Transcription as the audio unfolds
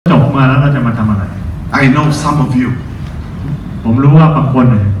มาแล้วเราจะมาทำอะไร I know some of you ผมรู้ว่าบางคน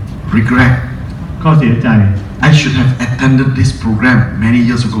เนี่ย regret ก็เสียใจ I should have attended this program many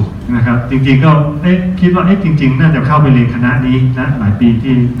years ago นะครับจริงๆก็คิดว่าจริงๆน่าจะเข้าไปเรียนคณะนี้นะหลายปี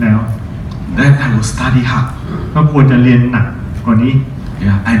ที่แล้ว Then I will study hard ก็ควรจะเรียนหนักกว่านี้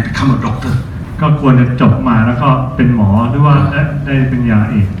I become a doctor ก็ควรจะจบมาแล้วก็เป็นหมอหรือว่าได้ปริญญา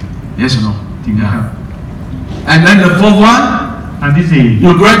เอก Yes or no จริงนะครับ And then the fourth one อันที่สี่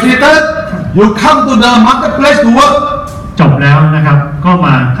you graduated you come to the marketplace to work จบแล้วนะครับก็ม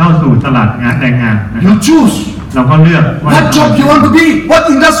าเข้าสู่ตลาดแรงงานนะค you รับ choose เราก็เลือกว่า what job you want to be what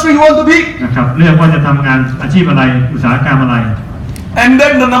industry you want to be นะครับเลือกว่าจะทำงานอาชีพอะไรอุตสาหกรรมอะไร and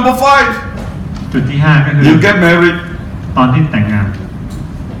then the number จุดที่5ก็คือ 5 you get married ตอนที่แต่งงาน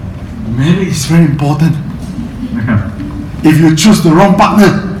marriage is very important นะครับ if you choose the wrong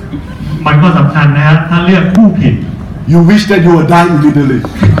partner มันก็สำคัญนะฮะถ้าเลือกคู่ผิด you wish that you would die immediately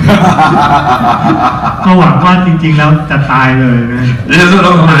ก็หวังว่าจริงๆแล้วจะตายเลยนะ Yes or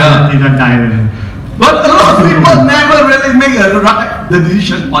no ตายทันใจเลย but a lot of people never really make a right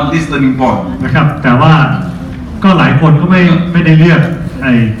decision on this turning point นะครับแต่ว่าก็หลายคนก็ไม่ได้เลือกไ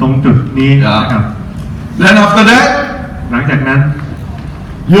อ้ตรงจุดนี้นะครับ then after that หลังจากนั้น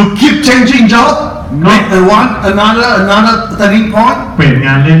you keep changing job make another turning point เปลี่ยนง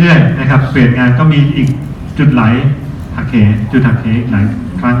านเรื่อยๆนะครับเปลี่ยนงานก็มีอีกจุดหลายจุดหักเหหลาย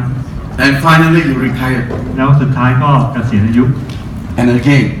ครั้ง and finally you retire แล้วสุดท้ายก็เกษียณอายุ and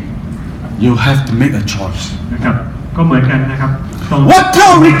again you have to make a choice นะครับก็เหมือนกันนะครับต้อง what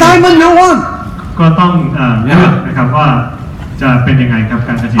kind of retirement you want ก็ต้องเลือกนะครับว่าจะเป็นยังไงครับก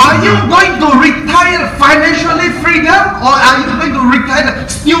ารเกษียณ are you going to retire financially freedom or are you going to retire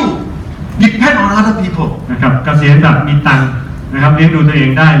still depend on other people นะครับเกษียณแบบมีตังค์นะครับเลี้ยงดูตัวเอง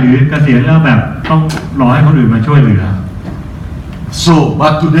ได้หรือเกษียณแล้วแบบต้องรอให้คนอื่นมาช่วยเหลือ so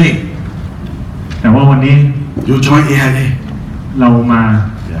but today แต่ว่าวันนี้ you join AIA เรามา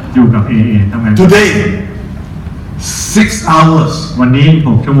อยู่กับ AA ทำงาน today 6 hours วันนี้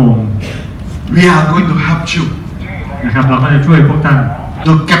6 ชั่วโมง we are going to help you นะครับเราก็จะช่วยพวกท่าน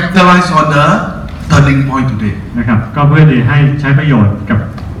to capitalize on the turning point today นะครับก็เพื่อจะให้ใช้ประโยชน์กับ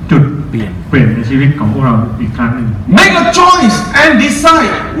จุดเปลี่ยนในชีวิตของพวกเราอีกครั้งหนึ่ง make a choice and decide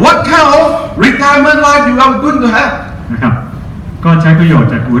what kind of retirement life you are going to have นะครับก็ใช้ประโยชน์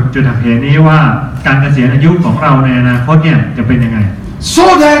จากจุดหักเหนี้ว่าการเกษียณอายุของเราในอนาคตเนี่ยจะเป็นยังไง so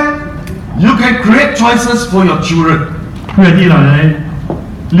that you can create choices for your children เพื่อที่เราจะได้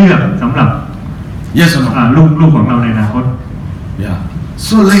เลือกสำหรับ yes or no ลูกของเราในอนาคต yeah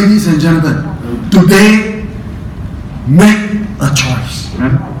so ladies and gentlemen today make a choice นั้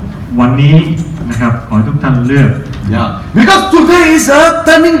นวันนี้นะครับขอให้ทุกท่านเลือก yeah because today is a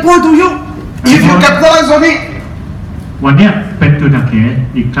turning point to you if you capitalize on it วันนี้เป็นจุดหักเห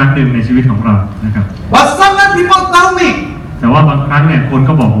อีกครั้งหนึ่งในชีวิตของเรานะครับ but sometimes people tell me แต่ว่าบางครั้งเนี่ยคน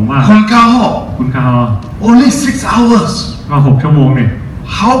ก็บอกผมว่า คุณคาฮอ only 6 hours ก็6 ชั่วโมงเนี่ย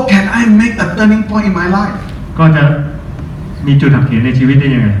how can I make a turning point in my life ก็จะมีจุดหักเหในชีวิตได้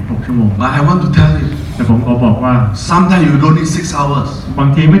ยังไง6 ชั่วโมง but I want to tell you แต่ผมขอบอกว่า sometimes you don't need 6 hours บาง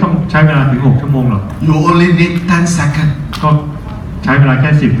ทีไม่ต้องใช้เวลาถึง6 ชั่วโมงหรอก you only need 10 seconds ก็ใช้เวลาแค่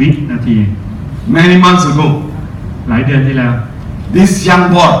10 วินาที many months ago หลายเดือนที่แล้ว this young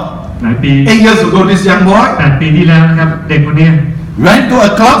boy หลายปี 8 years ago this young boy 8 ปีที่แล้วนะครับเด็กคนนี้ went to a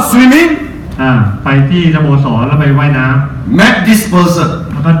club swimming ไปที่สโมสรแล้วไปว่ายน้ำ met this person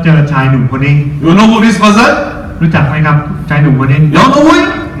แล้วก็เจอชายหนุ่มคนนี้ you know who this person รู้จักไหมครับชายหนุ่มคนนี้ you know who he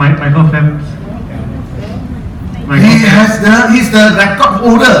Michael Phelps he's the record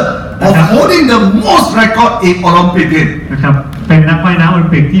holder of holding the most record in Olympic Games นะครับเป็นนักว่ายน้ำโอลิม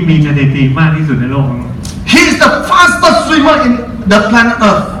ปิกที่มีสถิติมากที่สุดในโลก he is the fastest swimmer in the planet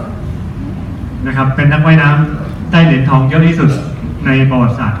Earth นะครับเป็นนักว่ายน้ำได้เหรียญทองเยอะที่สุดในประวั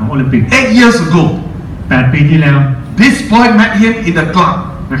ติศาสตร์ของโอลิมปิก 8 years ago 8 ปีที่แล้ว this boy met him in the club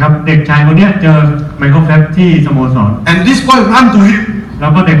นะครับเด็กชายคนนี้เจอไมเคิลแฟลปที่สโมสร and this boy ran to him แล้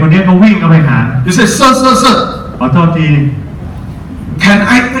วก็เด็กคนนี้ก็วิ่งเข้าไปหา he said sir ขอโทษที can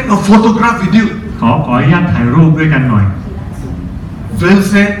I take a photograph with you ขออนุญาตถ่ายรูปด้วยกันหน่อย Phil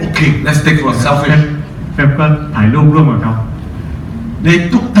said okay let's take a selfie เฟลก็ถ่ายรูปร่วมกับเขา they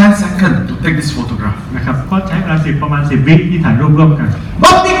took 10 seconds to take this photograph นะครับก็ใช้เวลาประมาณ10 วิที่ถ่ายรูปร่วมกัน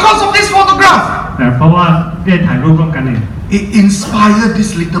but because of this photograph แต่เพราะว่าได้ถ่ายรูปร่วมกันเอง it inspired this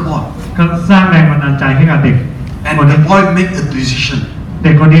little boy ก็สร้างแรงบันดาลใจให้กับเด็ก and the boy make a decision เ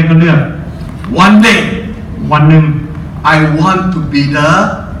ด็กคนนี้ก็เลือก one day วันหนึ่ง I want to be the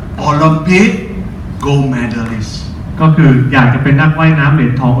Olympic gold medalist ก็คืออยากจะเป็นนักว่ายน้ำเหรีย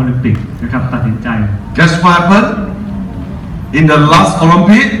ญทองโอลิมปิกนะครับตัดสินใจ guess what happened in the last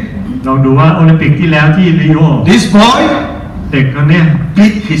Olympic ลองดูว่าโอลิมปิกที่แล้วที่ริโอ This boy เด็กคนเนี้ย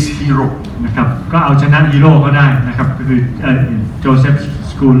beat his hero. นะครับก็เอาชนะฮีโร่เขาได้นะครับก็คือโจเซฟ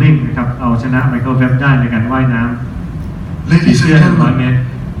สกูลิงนะครับเอาชนะไมเคิลเฟปได้ในการว่ายน้ำ Ladies and 100 เมตร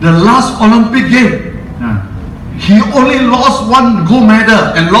gentlemen, the last Olympic game, อ่า he only lost one gold medal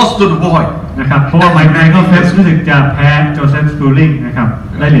and lost to the boy. นะครับเพราะว่าไมเคิลเฟปรู้สึกจะแพ้โจเซฟสกูลิงนะครับ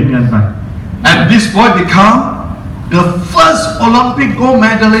ได้เหรียญเงินไป And this boy become the first Olympic gold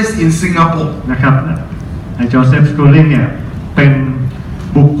medalist in Singapore. นะครับไอ้โจเซฟสกูลิงเนี่ยเป็น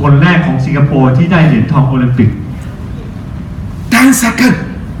บุคคลแรกของสิงคโปร์ที่ได้เหรียญทองโอลิมปิก 10 seconds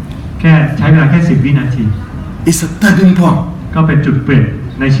แค่ใช้เวลาแค่ 10 วินาที is a turning point. ก็เป็นจุดเปลี่ยน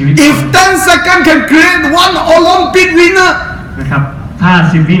ในชีวิต If 10 seconds can create one Olympic winner, นะครับถ้า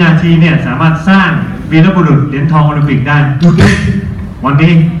 10 วินาทีเนี่ยสามารถสร้างวีรบุรุษเหรียญทองโอลิมปิกได้ today วัน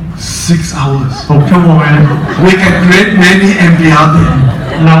นี้ 6 hours. 6 ชั่วโมงเลยนะ We can create many MDRT.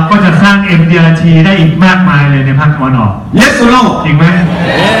 เราก็จะสร้าง MDRT ได้อีกมากมายเลยในภาคตะวันออก Yes or no? จริงไหม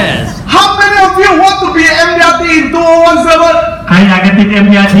How many of you want to be MDRT in 2017? ใครอยากจะติด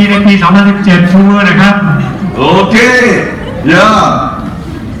MDRT ในปี 2017 ชูมือนะครับ Okay. Yeah.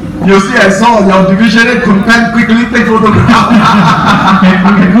 You see, I saw your division head Kun quickly take photograph. เ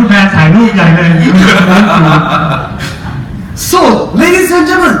ห็นคุณแพรถ่ายรูปใหญ่เลย So, ladies and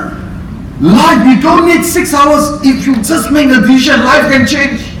gentlemen, life you don't need 6 hours. If you just make a decision, life can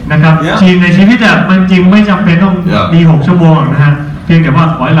change. นะครับ Yeah. ทีมในชีวิตอ่ะมันจริงไม่จำเป็นต้อง Yeah. มี 6 ชั่วโมงนะฮะเพียงแต่ว่า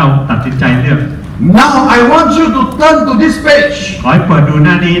ขอให้เราตัดสินใจเลือก Now I want you to turn to this page. ขอให้เปิดดูห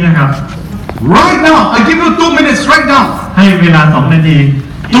น้านี้นะครับ Right now, I give you 2 minutes right now. ให้เวลา 2 นาที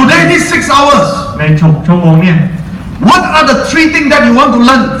Today, these 6 hours. ในชั่วโมงเนี่ย What are the 3 things that you want to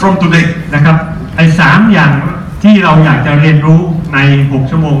learn from today? นะครับไอ้3 อย่างที่เราอยากจะเรียนรู้ใน 6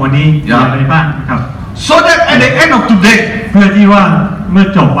 ชั่วโมงวันนี้มี Yeah. อะไรบ้างนะครับ So that at the end of today, เพื่อที่ว่าเมื่อ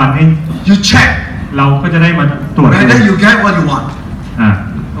จบวันนี้ you check เราก็จะได้มาตรวจดู whether you get what you want.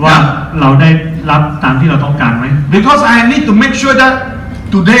 ว่าเราได้รับตามที่เราต้องการไหม Because I need to make sure that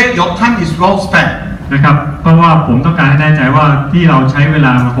today your time is well spent. นะครับเพราะว่าผมต้องการให้แน่ใจว่าที่เราใช้เวล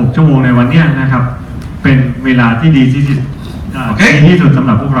ามา 6 ชั่วโมงในวันเนี้ยนะครับเป็นเวลาที่ดีที่สุดดีที่สุดสำห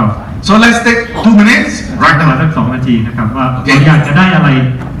รับพวกเรา So let's take 2 minutes รัก right มา now. สัก2 นาทีนะครับว่า โอเค เราอยากจะได้อะไร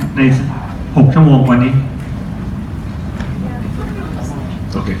ใน 6 ชั่วโมงวันนี้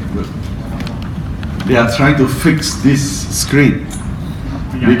Okay, good. They are trying to fix this screen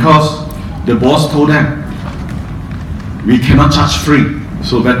because the boss told them we cannot charge free,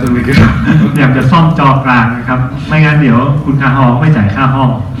 so better make it up. อยากจะซ่อมจอกลางนะครับไม่งั้นเดี๋ยวคุณคาฮองไม่จ่ายค่าห้อง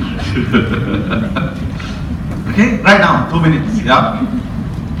Okay, right now, 2 minutes. Yeah.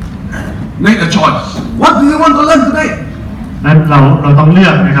 Make a choice. What do you want to learn today? นั้นเราต้องเลื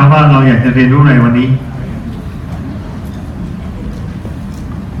อกนะครับว่าเราอยากจะเรียนรู้อะไรวันนี้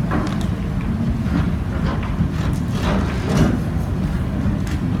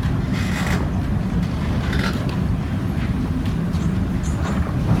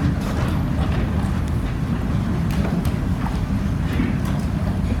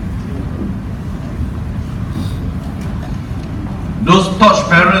Those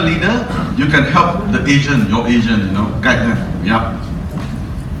torch-bearer leader, you can help the Asian, your Asian, guide them. Yeah.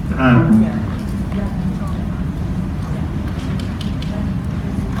 อ่า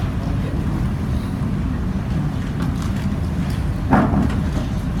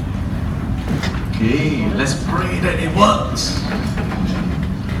Okay, let's pray that it works.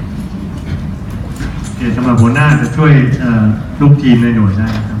 เดี๋ยวสำหรับหัวหน้าจะช่วยลูกทีมในหน่วยได้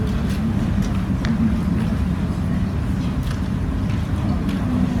นะครับ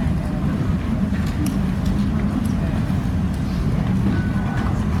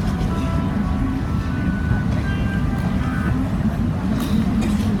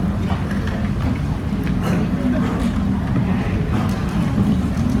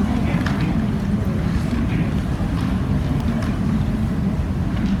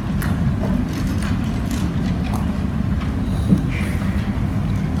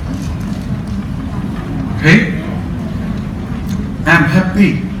Okay? I'm happy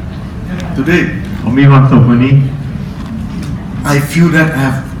today. ผมมีความสุขวันนี้ I feel that I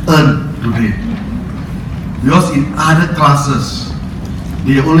have earned today. Because in other classes,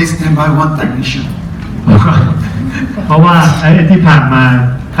 they only stand by one technician. เพราะว่าไอ้ที่ผ่านมา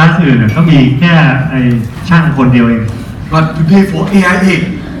คลาสอื่นเนี่ยก็มีแค่ไอ้ช่างคนเดียวเอง But today for AIA,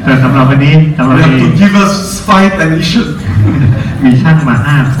 แต่สำหรับวันนี้สำหรับ they วัน have นี้ to give us 5 technicians. มีช่างมา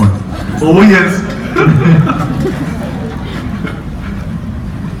 5 คน Oh yes.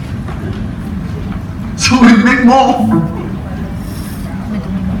 So we make more.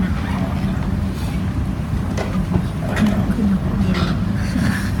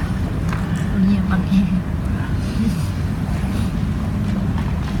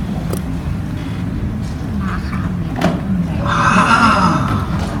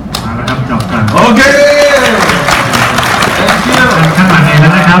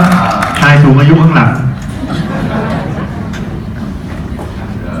 นะครับชายสูงอายุข้างหลัง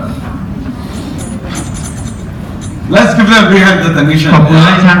Let's give them a big hand to the technician. ขอบคุณใ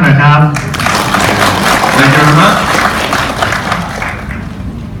ห้ช่างหน่อยครับ Thank you very much.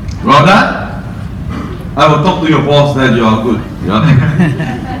 Well done. I will talk to your boss that you are good.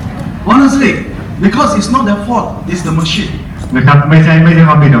 Yeah. Honestly, because it's not their fault, it's the machine. นะครับไม่ใช่ค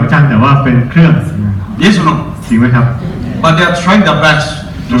วามผิดของช่างแต่ว่าเป็นเครื่อง Yes or no? จริงไหมครับ But they are trying their best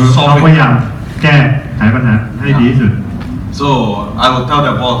to เขา solve พยา it. ยามแก้ไขปัญหาให้ดีที่สุด So I will tell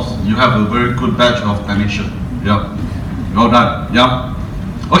their boss, you have a very good batch of technician. Yeah. Well done.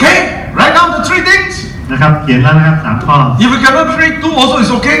 Yeah. Okay. Write down the 3 things. นะครับเขียนแล้วนะครับ3ข้อ If you cannot read 2 also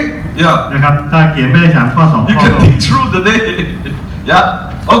is okay. Yeah. นะครับถ้าเขียนไม่ได้3ข้อ2 You ข้อ can think through the day.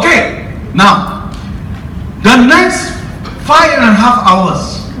 Yeah. Okay. Now, the next 5.5 hours.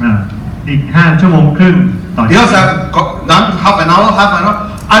 อีก5 ชั่วโมงครึ่งต่อ Yes, I've done half an hour.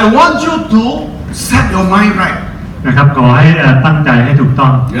 I want you to set your mind right. นะครับขอให้ตั้งใจให้ถูกต้อ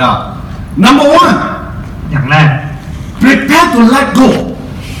ง Yeah. Number 1, อย่างแรก prepare to let go.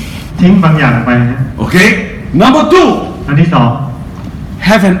 ทิ้งบางอย่างไปนะ Okay. Number 2, อันที่2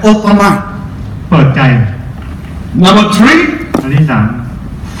 have an open mind. เปิดใจ Number 3, อันที่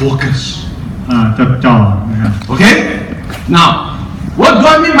focus. 3จดจ่อนะครับ Okay. Now, what do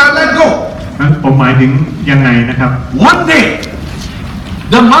I mean by let go? นั้นผมหมายถึงยังไงนะครับ One day,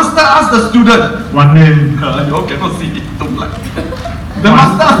 the master asked the student. วันหนึ่ง You all cannot see it. Don't like. The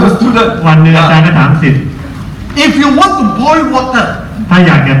master asked the student. วันหนึ่งอาจารย์ก็ถามศิษย์ If you want to boil water, ถ้าอ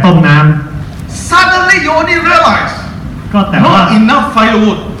ยากจะต้มน้ำ suddenly you only realize ก็แต่ว่า not enough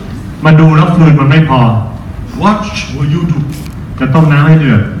firewood. มาดูแล้วฟืนมันไม่พอ What will you do? จะต้มน้ำให้เ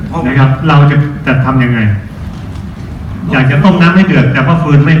ดือดนะครับ เราจะทำยังไง อยากจะต้มน้ำให้เดือดแต่ว่า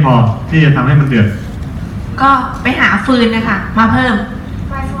ฟืนไม่พอที่จะทำให้มันเดือด ก็ไปหาฟืนนะคะมาเพิ่ม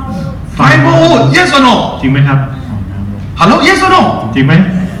Firewood, yes or no? จริงไหมครับ Hello, yes or no? จริงไหม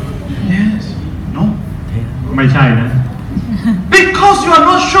Yes. No. ไม่ใช่นะ Because you are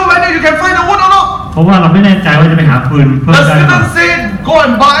not sure whether you can find the wood or not. เพราะว่าเราไม่แน่ใจว่าจะไปหาฟืนเพิ่ The มได้หรือเปล่า student said, go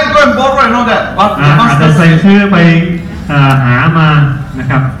and buy, go and borrow and all that. But the อาจจะ master ใส่ said, ซื้อไปหามานะ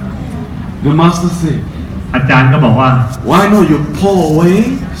ครับ the master said, อาจารย์ก็บอกว่า why not you pour away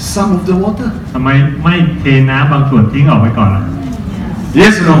some of the water? ทำไมไม่เทน้ำบางส่วนทิ้งออกไปก่อนล่ะ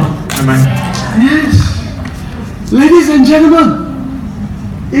Yes or no? ทำไม Yes. Ladies and gentlemen,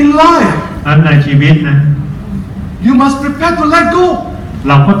 in life, อันในชีวิตนะ you must prepare to let go. เ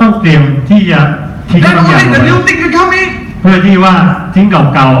ราก็ต้องเตรียมที่จะทิ้ง Then บางอย่างอ only อก the ไป new thing can come in. เพื่อที่ว่าทิ้ง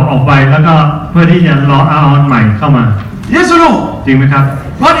เก่าๆออกไปแล้วก็เพื่อที่จะรอเอาอันใหม่เข้ามา Yes or no? จริงไหมครับ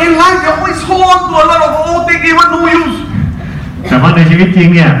But in life, you always hold on to a lot of old things, even no use. แต่ว่าในชีวิตจริง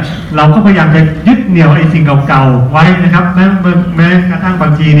เนี่ยเราก็พยายามจะยึดเหนี่ยวไอ้สิ่งเก่าๆไว้นะครับแม้กระทั่งบา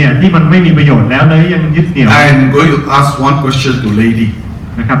งทีเนี่ยที่มันไม่มีประโยชน์แล้วเลยยังยึดเหนี่ยว I'm going to ask one question to lady.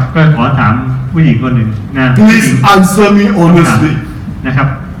 นะครับก็ขอถามผู้หญิงคนหนึ่งนะ Please answer me honestly. นะครับ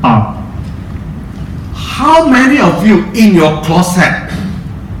ตอบ How many of you in your closet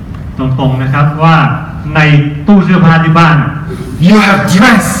ตรงๆนะครับว่าในตู้เสื้อผ้าที่บ้าน you have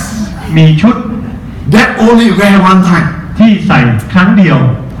dress มีชุด that only wear one time ที่ใส่ครั้งเดียว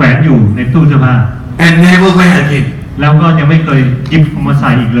แขวนอยู่ในตู้เสื้อผ้า and never wear again? แล้วก็ยังไม่เคยหยิบออกมาใส่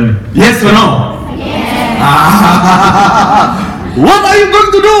อีกเลย Yes or no? What are you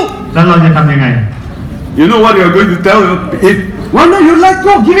going to do? แล้วเราจะทำยังไง You know what you are going to tell it? Why not you let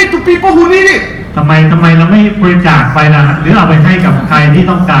go? Give it to people who need it. ทำไมเราไม่บริจาคไปล่ะหรือเอาไปให้กับใครที่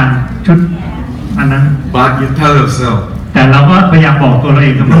ต้องการชุดอันนั้น But you tell yourself, แต่เราก็พยายามบอกตัวเราเอ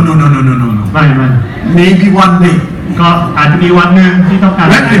งเสมอ no. ไม่ Maybe one day ก็อาจจะมีวันหนึ่งที่ต้องการ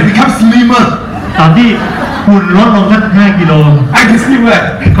when it becomes slimmer, ตอนที่คุณลดลงสัก5 กิโล I can still wear.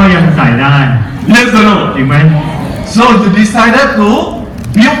 ก็ยังใส่ได้ Yes or no? จริงไหม So you decided to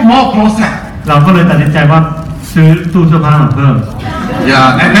build more closet. เราก็เลยตัดสินใจว่าซื้อตู้เสื้อผ้ามาเพิ่ม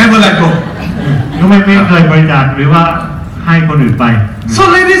Yeah, and never let go. ก็ไม่เคยบริจาคหรือว่าให้คนอื่นไป So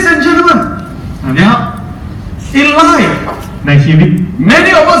ladies and gentlemen, yeah, in life, ในชีวิต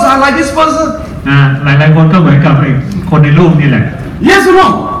many of us are like this person. หลายๆคนก็เหมือนกับไอ้คนในรูปนี่แหละ Yes or no?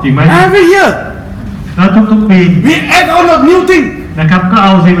 จริงไหม Every year, แล้วทุกๆปี we add on a new thing นะครับก็เอ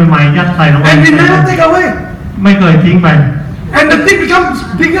าสิ่งใหม่ๆยัดใส่ลงไป and we never take away. ไม่เคยทิ้งไป And the thing becomes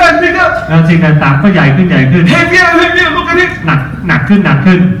bigger and bigger, แล้วสิ่งต่างๆก็ใหญ่ขึ้น heavier and heavier. Look at it. หนัก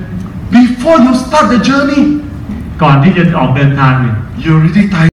ขึ้น Before you start the journey, ก่อนที่จะออกเดินทางเนี่ย you're already tired.